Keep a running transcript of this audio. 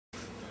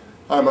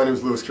Hi, my name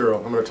is Lewis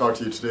Carroll. I'm going to talk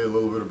to you today a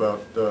little bit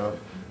about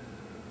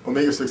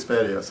omega-6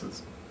 fatty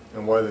acids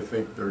and why they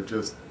think they're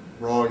just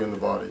wrong in the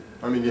body.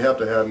 I mean, you have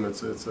to have them,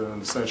 it's an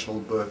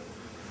essential, but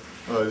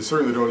you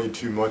certainly don't need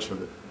too much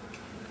of it.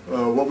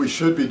 What we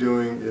should be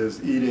doing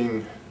is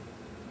eating,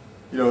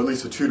 at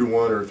least a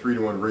 2-to-1 or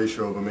 3-to-1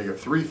 ratio of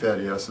omega-3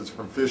 fatty acids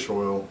from fish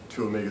oil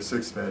to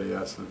omega-6 fatty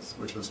acids,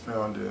 which is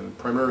found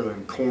primarily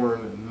in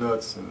corn and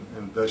nuts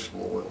and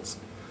vegetable oils.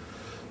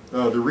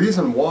 The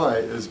reason why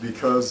is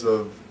because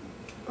of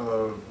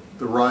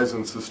the rise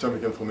in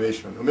systemic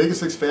inflammation.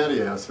 Omega-6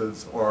 fatty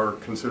acids are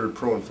considered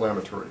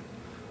pro-inflammatory.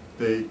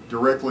 They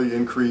directly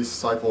increase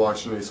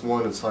cyclooxygenase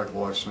 1 and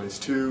cyclooxygenase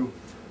 2,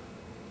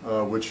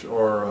 which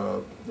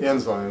are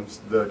enzymes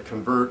that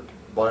convert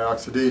by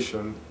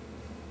oxidation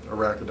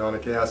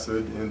arachidonic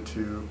acid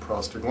into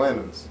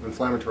prostaglandins,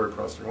 inflammatory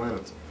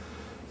prostaglandins.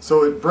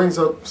 So it brings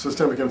up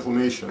systemic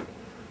inflammation.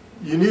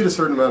 You need a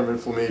certain amount of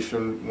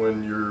inflammation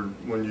when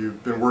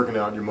you've been working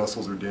out and your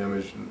muscles are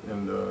damaged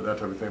and that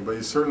type of thing, but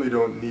you certainly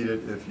don't need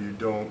it if you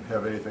don't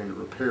have anything to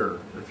repair.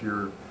 If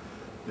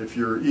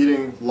you're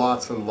eating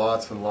lots and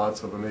lots and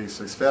lots of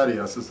omega-6 fatty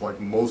acids, like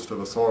most of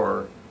us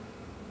are,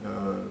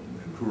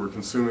 who are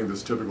consuming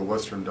this typical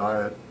Western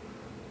diet,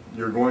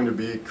 you're going to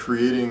be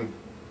creating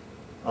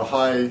a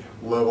high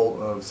level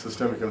of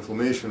systemic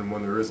inflammation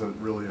when there isn't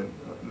really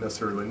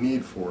necessarily a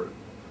need for it.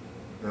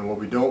 And what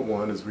we don't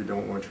want is we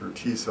don't want your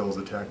T cells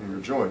attacking your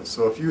joints.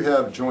 So if you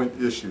have joint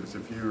issues,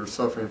 if you are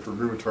suffering from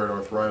rheumatoid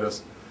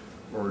arthritis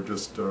or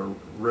just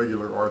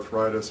regular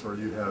arthritis, or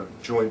you have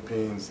joint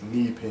pains,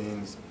 knee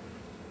pains,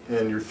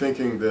 and you're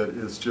thinking that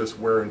it's just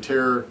wear and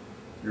tear,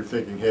 you're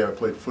thinking, hey, I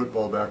played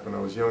football back when I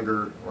was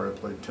younger, or I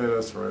played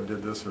tennis, or I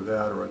did this or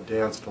that, or I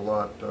danced a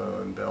lot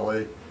in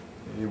ballet,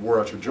 and you wore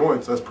out your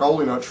joints, that's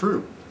probably not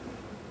true.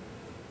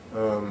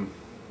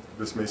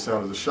 This may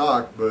sound as a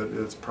shock, but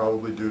it's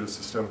probably due to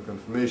systemic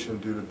inflammation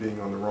due to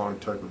being on the wrong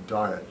type of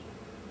diet.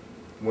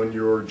 When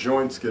your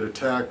joints get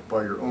attacked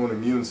by your own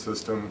immune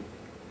system,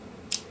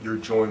 your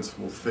joints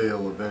will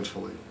fail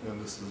eventually. And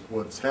this is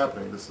what's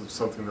happening. This is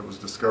something that was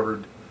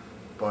discovered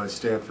by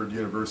Stanford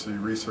University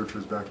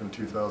researchers back in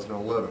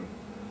 2011.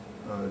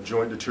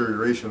 Joint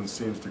deterioration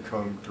seems to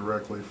come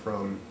directly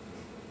from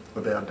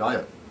a bad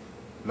diet,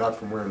 not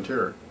from wear and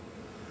tear.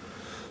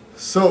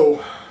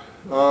 So,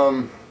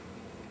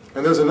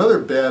 and there's another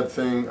bad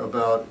thing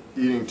about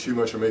eating too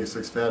much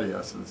omega-6 fatty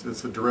acids.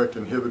 It's a direct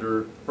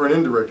inhibitor, or an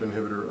indirect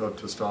inhibitor of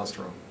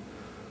testosterone.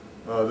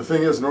 The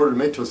thing is, in order to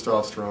make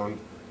testosterone,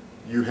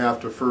 you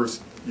have to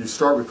you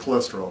start with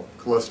cholesterol.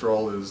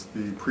 Cholesterol is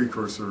the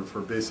precursor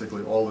for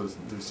basically all the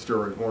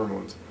steroid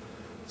hormones.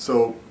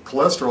 So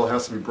cholesterol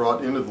has to be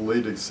brought into the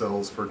Leydig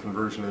cells for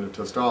conversion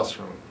into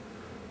testosterone.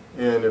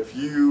 And if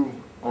you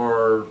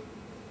are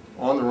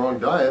on the wrong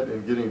diet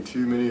and getting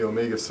too many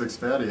omega-6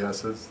 fatty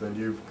acids, then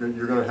you're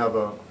going to have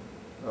a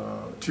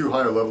too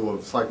high a level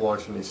of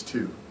cyclooxygenase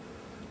 2.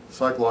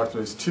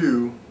 Cyclooxygenase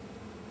 2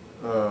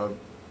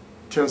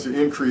 tends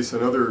to increase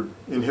another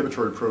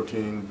inhibitory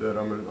protein that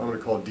I'm going to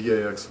call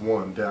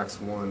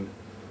DAX1,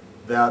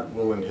 that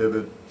will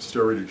inhibit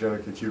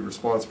steroidogenic acute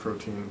response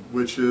protein,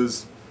 which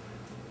is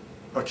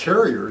a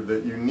carrier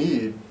that you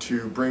need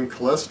to bring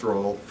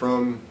cholesterol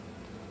from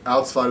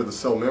outside of the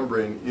cell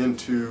membrane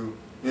into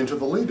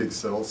the Leydig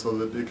cells so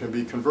that it can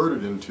be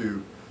converted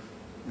into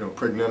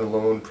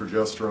pregnenolone,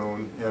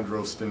 progesterone,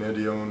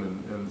 androstenedione,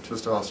 and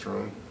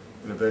testosterone,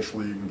 and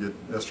eventually you can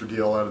get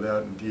estradiol out of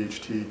that and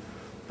DHT.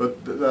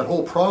 But that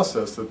whole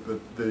process, the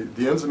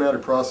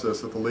enzymatic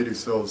process that the Leydig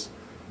cells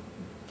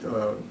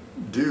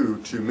do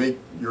to make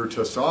your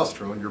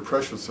testosterone, your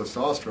precious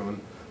testosterone,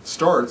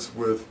 starts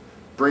with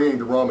bringing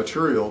the raw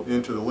material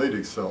into the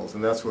Leydig cells,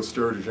 and that's what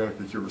steroidogenic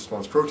acute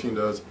response protein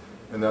does,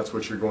 and that's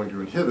what you're going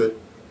to inhibit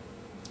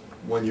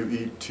when you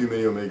eat too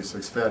many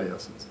omega-6 fatty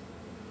acids.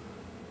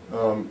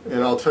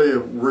 And I'll tell you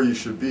where you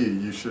should be.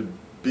 You should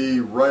be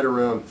right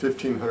around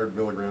 1,500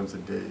 milligrams a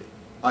day,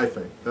 I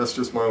think. That's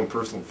just my own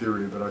personal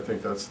theory, but I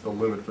think that's the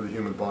limit for the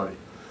human body.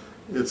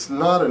 It's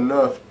not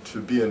enough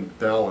to be in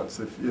balance.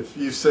 If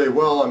you say,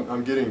 well,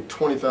 I'm getting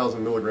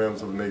 20,000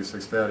 milligrams of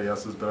omega-6 fatty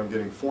acids, but I'm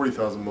getting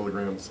 40,000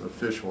 milligrams of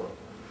fish oil.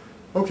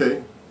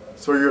 Okay,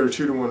 so you're at a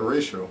 2-to-1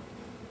 ratio.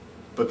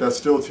 But that's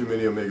still too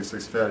many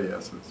omega-6 fatty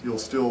acids. You'll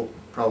still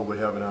probably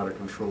have an out of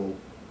control,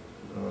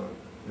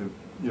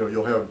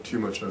 you'll have too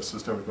much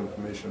systemic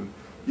inflammation,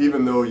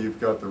 even though you've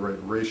got the right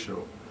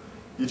ratio.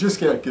 You just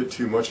can't get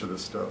too much of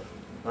this stuff.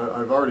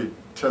 I've already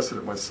tested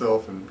it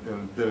myself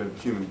and been a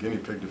human guinea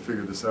pig to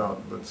figure this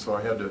out, but so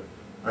I had to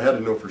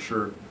know for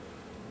sure.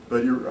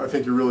 But I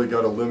think you really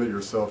got to limit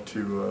yourself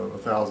to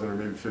 1,000 or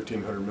maybe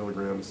 1,500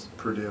 milligrams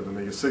per day of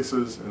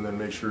omega-6s, and then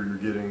make sure you're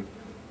getting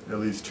at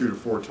least 2 to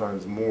 4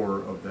 times more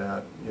of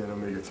that in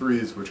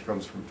omega-3s, which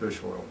comes from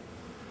fish oil.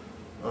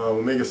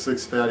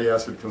 Omega-6 fatty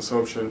acid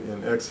consumption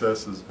in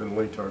excess has been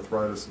linked to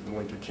arthritis, has been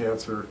linked to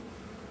cancer.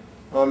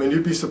 And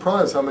you'd be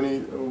surprised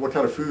what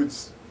kind of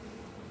foods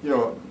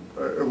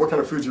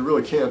you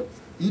really can't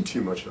eat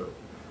too much of.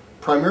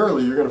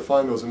 Primarily, you're going to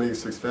find those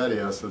omega-6 fatty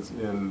acids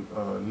in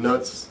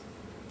nuts,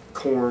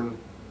 corn,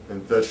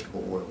 and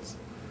vegetable oils.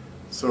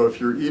 So if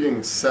you're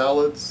eating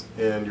salads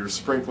and you're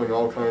sprinkling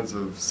all kinds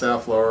of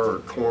safflower or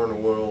corn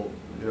oil,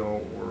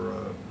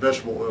 or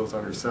vegetable oils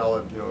on your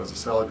salad, as a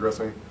salad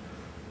dressing,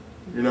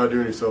 you're not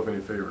doing yourself any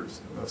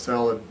favors.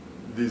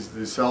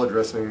 These salad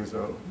dressings,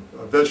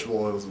 vegetable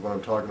oils is what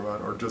I'm talking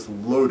about, are just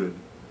loaded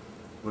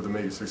with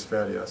omega-6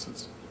 fatty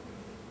acids.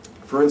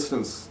 For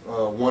instance,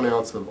 1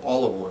 ounce of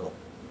olive oil.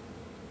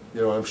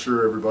 I'm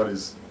sure everybody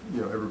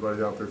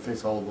out there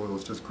thinks olive oil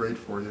is just great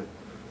for you.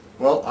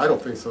 Well, I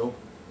don't think so.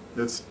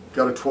 It's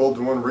got a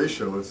 12-to-1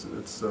 ratio.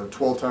 It's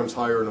 12 times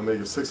higher in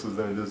omega-6s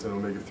than it is in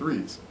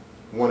omega-3s.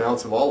 1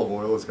 ounce of olive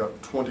oil has got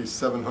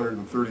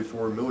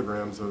 2,734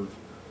 milligrams of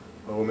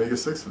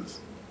omega-6s.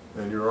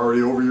 And you're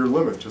already over your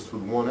limit just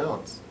with 1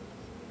 ounce.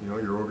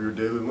 You're over your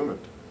daily limit.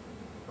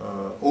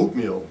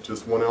 Oatmeal,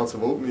 just 1 ounce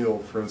of oatmeal,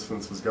 for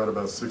instance, has got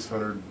about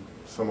 600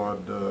 some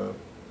odd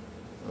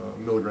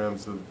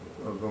milligrams of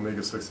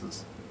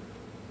omega-6s.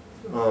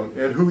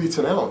 And who eats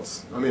an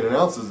ounce? I mean, an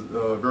ounce is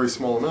a very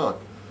small amount.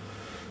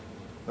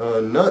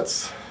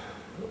 Nuts,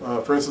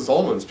 for instance,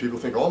 almonds. People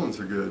think almonds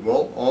are good.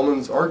 Well,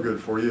 almonds are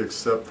good for you,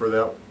 except for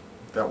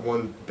that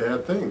one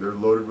bad thing. They're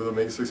loaded with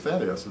omega-6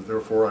 fatty acids.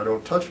 Therefore, I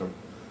don't touch them.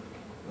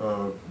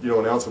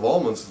 An ounce of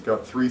almonds has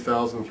got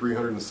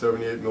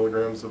 3,378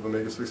 milligrams of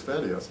omega-6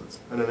 fatty acids.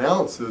 And an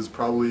ounce is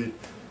probably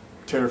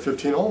 10 or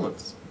 15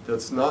 almonds.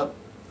 That's not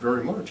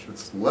very much.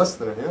 It's less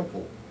than a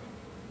handful.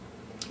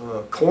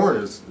 Corn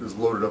is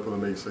loaded up with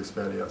omega-6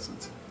 fatty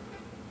acids.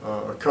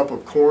 A cup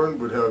of corn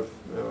would have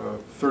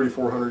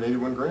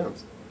 3,481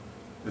 grams.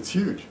 It's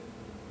huge.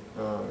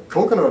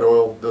 Coconut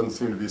oil doesn't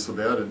seem to be so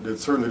bad. It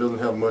certainly doesn't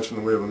have much in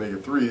the way of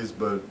omega-3s,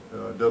 but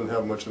it doesn't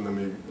have much in the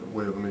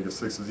way of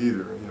omega-6s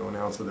either. An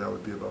ounce of that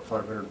would be about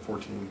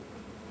 514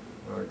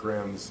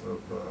 grams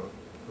of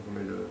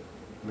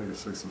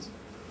omega-6s.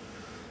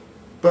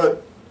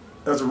 But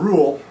as a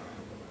rule,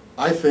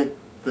 I think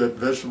that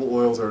vegetable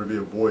oils are to be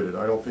avoided.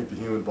 I don't think the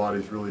human body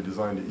is really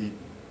designed to eat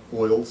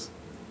oils,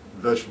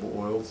 vegetable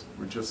oils.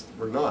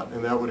 We're not.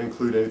 And that would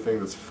include anything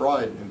that's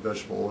fried in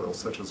vegetable oils,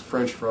 such as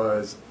French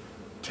fries,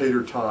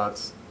 tater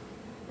tots,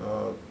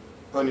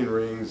 onion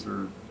rings,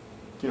 or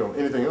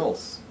anything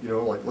else.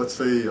 Like, let's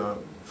say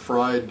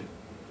fried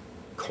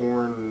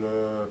corn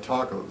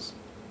tacos.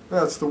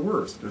 That's the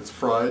worst. It's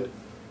fried,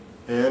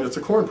 and it's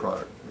a corn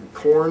product. And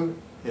corn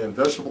and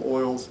vegetable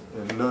oils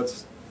and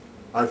nuts,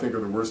 I think, are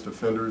the worst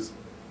offenders.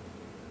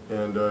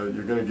 And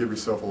you're going to give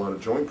yourself a lot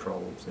of joint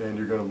problems, and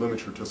you're going to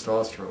limit your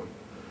testosterone.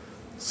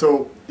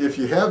 So if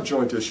you have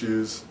joint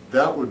issues,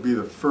 that would be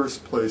the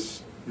first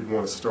place you'd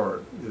want to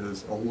start,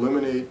 is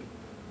eliminate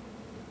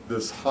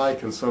this high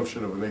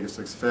consumption of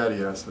omega-6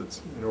 fatty acids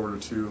in order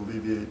to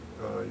alleviate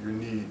your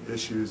knee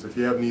issues. If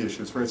you have knee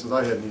issues, for instance,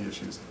 I had knee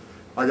issues.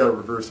 I got it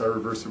reversed. I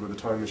reversed it with a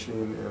time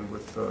machine and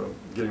with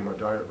getting my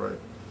diet right.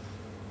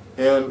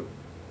 And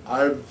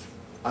I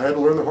had to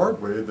learn the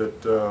hard way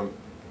that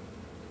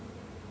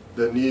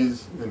that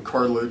knees and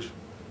cartilage,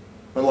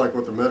 unlike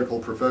what the medical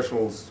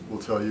professionals will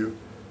tell you,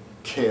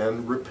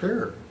 can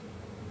repair.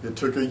 It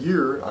took a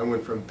year. I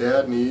went from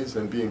bad knees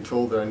and being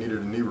told that I needed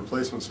a knee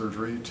replacement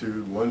surgery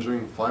to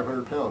lunging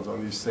 500 pounds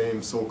on these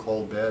same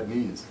so-called bad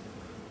knees.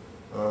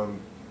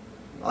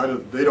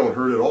 They don't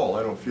hurt at all.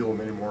 I don't feel them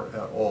anymore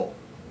at all.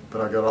 But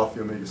I got off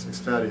the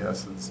omega-6 fatty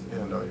acids,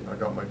 and I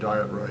got my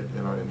diet right,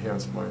 and I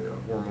enhanced my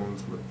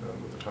hormones with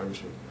the time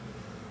machine.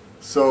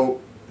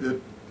 So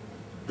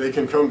they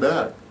can come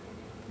back.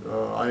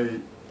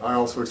 I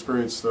also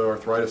experienced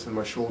arthritis in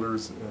my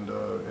shoulders,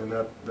 and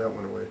that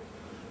went away.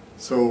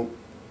 So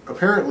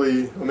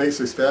apparently,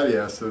 omega-6 fatty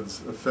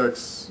acids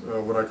affects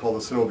what I call the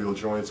synovial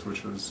joints,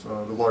 which is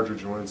the larger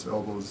joints,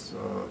 elbows,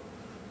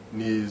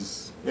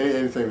 knees,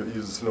 anything that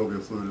uses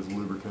synovial fluid as a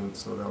lubricant.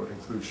 So that would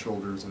include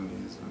shoulders and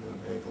knees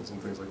and ankles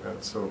and things like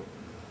that. So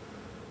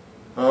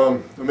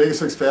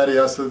omega-6 fatty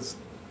acids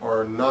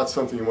are not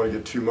something you want to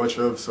get too much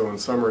of. So in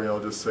summary,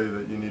 I'll just say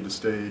that you need to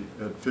stay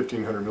at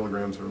 1,500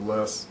 milligrams or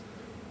less.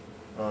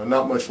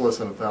 Not much less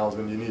than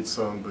 1,000. You need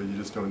some, but you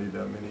just don't need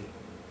that many.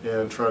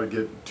 And try to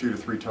get 2 to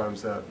 3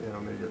 times that in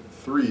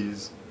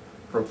omega-3s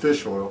from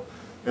fish oil.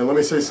 And let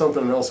me say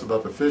something else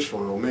about the fish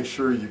oil. Make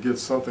sure you get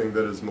something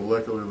that is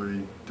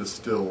molecularly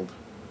distilled.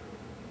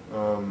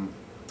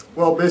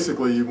 Well,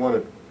 basically, you want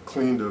it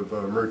cleaned of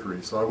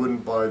mercury. So I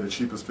wouldn't buy the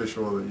cheapest fish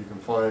oil that you can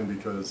find,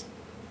 because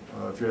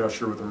if you're not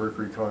sure what the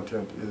mercury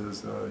content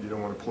is, you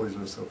don't want to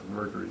poison yourself with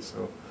mercury.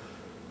 So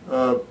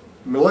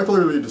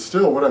molecularly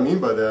distilled, what I mean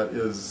by that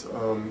is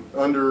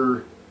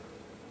under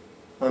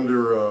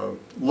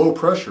low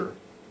pressure,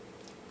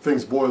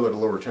 things boil at a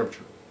lower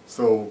temperature.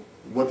 So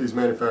what these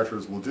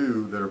manufacturers will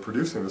do that are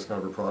producing this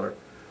kind of a product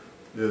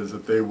is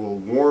that they will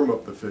warm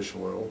up the fish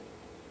oil,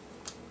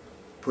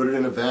 put it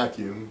in a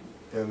vacuum,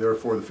 and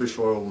therefore the fish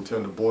oil will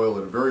tend to boil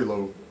at a very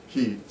low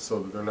heat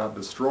so that they're not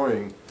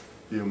destroying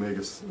the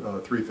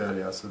omega-3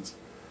 fatty acids.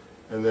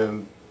 And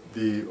then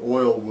the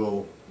oil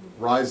will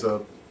rise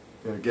up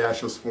in a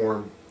gaseous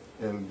form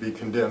and be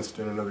condensed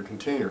in another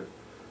container.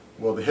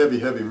 Well, the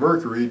heavy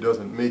mercury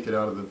doesn't make it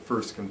out of the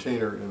first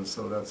container, and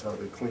so that's how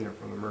they clean it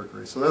from the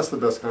mercury. So that's the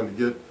best kind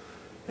to get,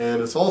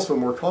 and it's also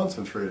more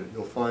concentrated.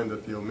 You'll find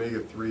that the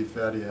omega-3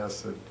 fatty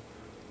acid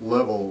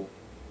level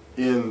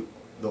in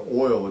the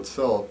oil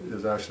itself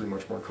is actually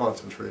much more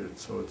concentrated,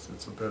 so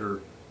it's a better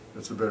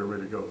way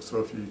to go. So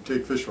if you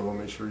take fish oil,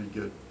 make sure you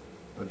get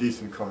a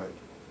decent kind.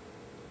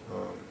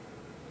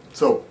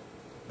 So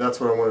that's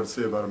what I wanted to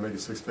say about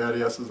omega-6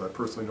 fatty acids. I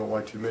personally don't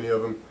like too many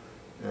of them,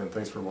 and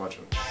thanks for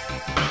watching.